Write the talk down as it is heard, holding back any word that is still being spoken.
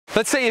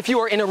Let's say if you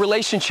are in a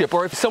relationship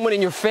or if someone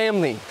in your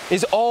family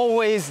is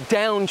always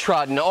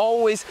downtrodden,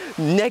 always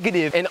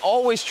negative, and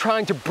always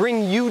trying to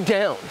bring you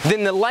down,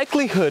 then the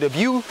likelihood of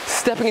you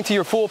stepping into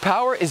your full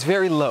power is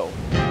very low.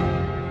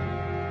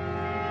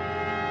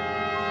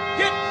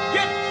 Get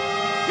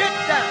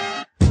down.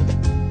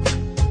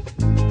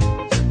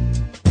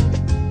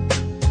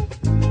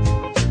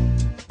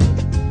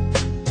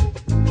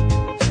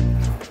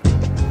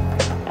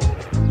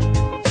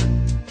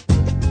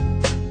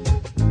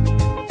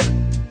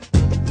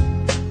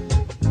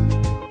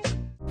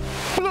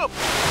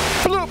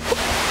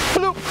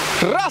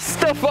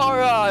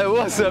 Rastafari!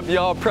 What's up,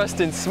 y'all?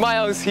 Preston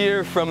Smiles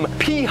here from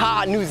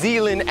Piha, New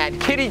Zealand at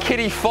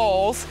Kitty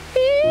Falls.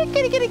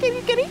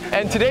 Kitty.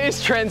 And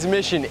today's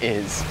transmission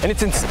is, and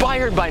it's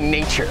inspired by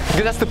nature,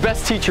 because that's the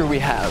best teacher we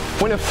have.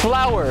 When a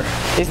flower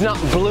is not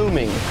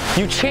blooming,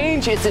 you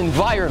change its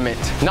environment,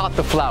 not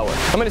the flower.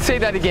 I'm going to say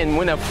that again.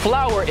 When a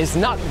flower is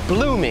not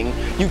blooming,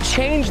 you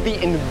change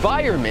the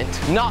environment,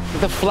 not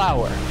the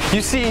flower.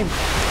 You see,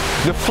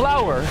 the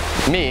flower,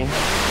 me,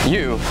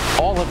 you,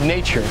 all of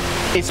nature,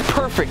 is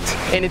perfect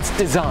in its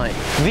design.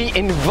 The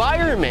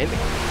environment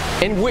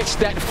in which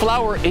that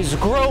flower is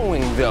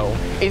growing, though,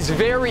 is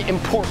very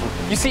important.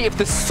 You see, if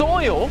the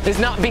soil is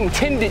not being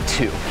tended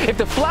to, if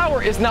the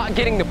flower is not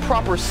getting the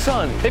proper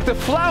sun, if the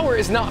flower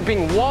is not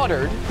being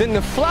watered, then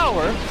the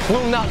flower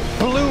will not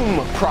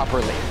bloom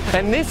properly.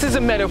 And this is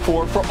a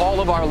metaphor for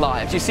all of our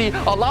lives. You see,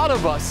 a lot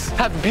of us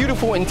have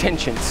beautiful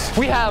intentions.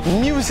 We have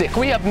music,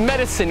 we have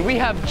medicine, we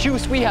have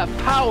juice, we have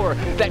power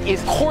that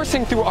is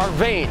coursing through our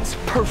veins.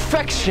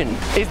 Perfection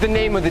is the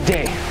name of the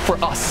day for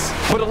us.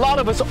 But a lot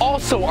of us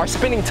also are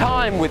spending time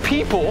with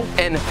people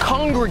and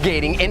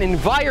congregating in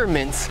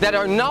environments that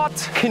are not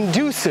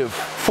conducive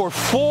for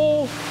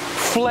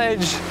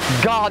full-fledged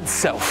God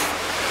self,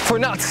 for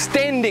not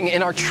standing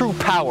in our true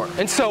power.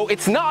 And so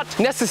it's not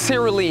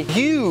necessarily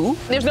you.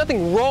 There's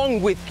nothing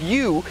wrong with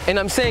you, and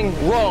I'm saying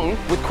wrong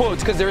with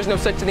quotes because there is no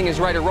such thing as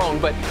right or wrong,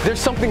 but there's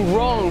something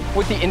wrong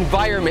with the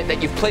environment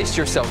that you've placed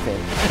yourself in.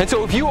 And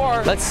so if you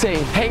are, let's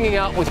say, hanging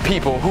out with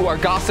people who are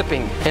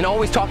gossiping and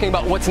always talking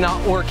about what's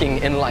not working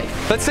in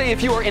life. Let's say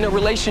if you are in a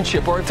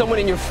relationship or if someone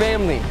in your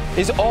family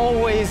is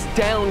always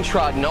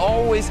downtrodden,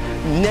 always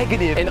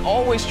negative, and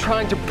always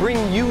trying to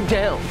bring you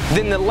down,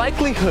 then the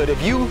likelihood of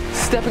you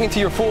stepping into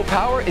your full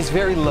power is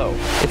very low.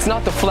 It's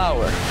not the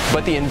flower,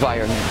 but the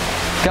environment.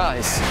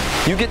 Guys,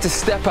 you get to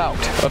step out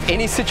of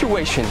any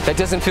situation that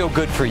doesn't feel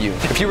good for you.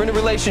 If you're in a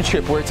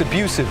relationship where it's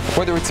abusive,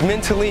 whether it's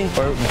mentally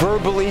or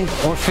verbally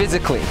or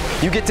physically,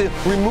 you get to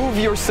remove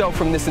yourself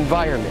from this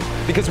environment.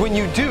 Because when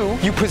you do,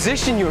 you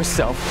position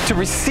yourself to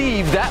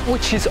receive that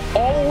which has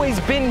always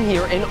been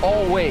here in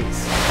all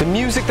ways. The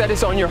music that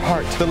is on your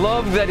heart, the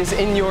love that is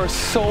in your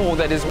soul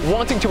that is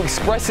wanting to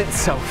express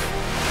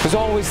itself is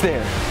always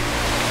there.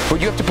 But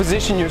you have to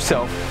position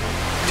yourself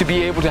to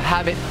be able to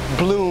have it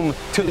bloom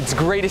to its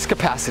greatest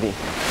capacity.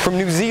 From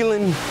New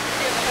Zealand,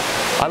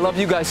 I love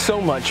you guys so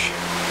much.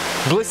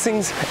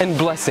 Blessings and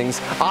blessings.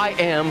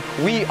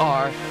 We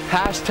are.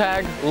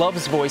 Hashtag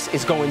Love's Voice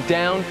is going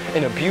down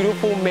in a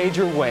beautiful,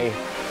 major way.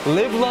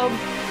 Live love,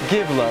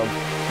 give love,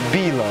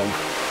 be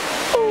love.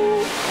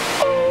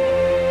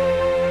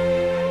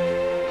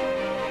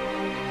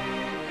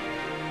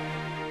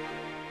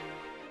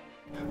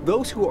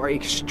 Those who are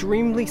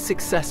extremely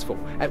successful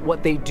at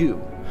what they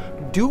do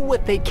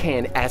what they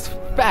can as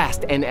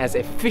fast and as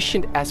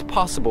efficient as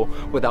possible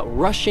without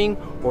rushing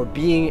or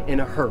being in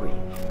a hurry.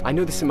 I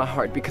know this in my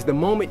heart because the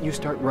moment you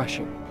start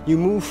rushing, you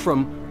move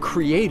from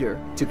creator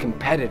to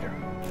competitor.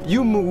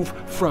 You move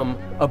from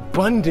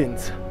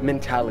abundance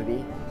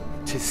mentality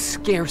to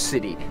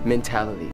scarcity mentality.